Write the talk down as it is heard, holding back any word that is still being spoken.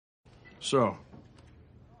So,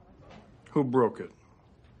 who broke it?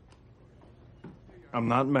 I'm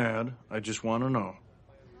not mad. I just want to know.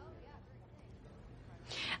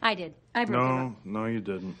 I did. I broke it. No, you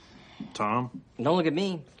didn't. Tom? Don't look at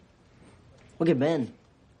me. Look at Ben.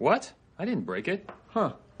 What? I didn't break it.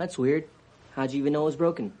 Huh, that's weird. How'd you even know it was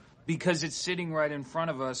broken? Because it's sitting right in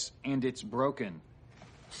front of us, and it's broken.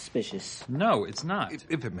 Suspicious. No, it's not.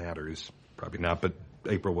 If it matters. Probably not, but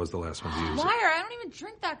April was the last one to use it. Liar, I don't even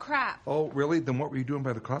drink that crap. Oh, really? Then what were you doing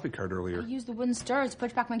by the coffee cart earlier? I used the wooden stirrers to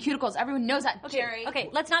push back my cuticles. Everyone knows that, Okay, Jerry. okay,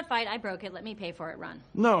 let's not fight. I broke it. Let me pay for it, Ron.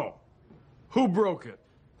 No. Who broke it?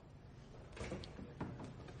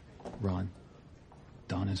 Ron,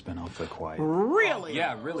 Don has been awfully quiet. Really?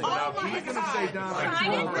 Yeah, really.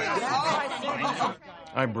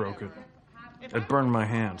 I broke it. It burned my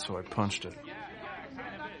hand, so I punched it.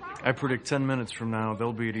 I predict 10 minutes from now,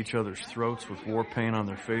 they'll be at each other's throats with war paint on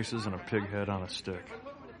their faces and a pig head on a stick.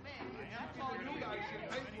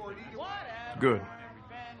 Good.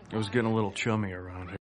 It was getting a little chummy around here.